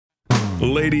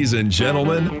Ladies and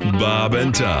gentlemen, Bob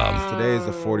and Tom. Today is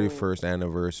the 41st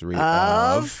anniversary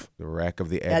of the wreck of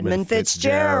the Edmund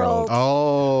Fitzgerald.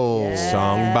 Oh. Yeah.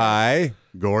 Song by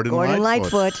Gordon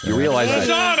Lightfoot. You realize that.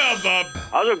 Son of a...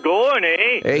 How's it going,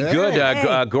 eh? Hey, good.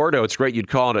 Hey. Gordo, it's great you'd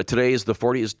call it. Today is the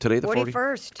 41st.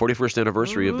 41st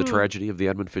anniversary of the tragedy of the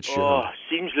Edmund Fitzgerald. Oh,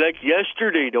 seems like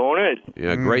yesterday, don't it?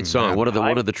 Yeah, great song. One of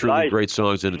the truly great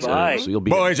songs in its so you'll be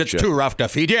Boys, it's too rough to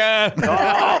feed ya.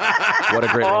 What a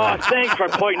great line. Thanks for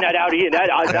pointing that out, Ian.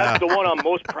 That's the one I'm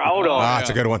most proud of. Ah, it's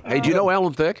a good one. Hey, do you know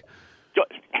Alan Thicke?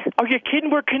 Are you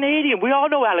kidding? We're Canadian. We all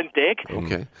know Alan Thicke.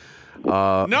 Okay.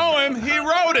 Know him. He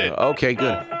wrote it. Okay,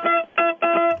 good.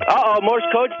 Morse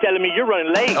code's telling me you're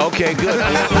running late. Okay, good.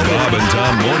 Bob and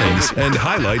Tom mornings and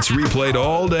highlights replayed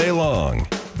all day long.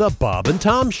 The Bob and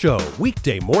Tom Show,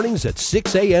 weekday mornings at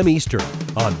 6 a.m. Eastern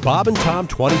on Bob and Tom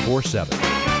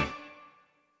 24/7.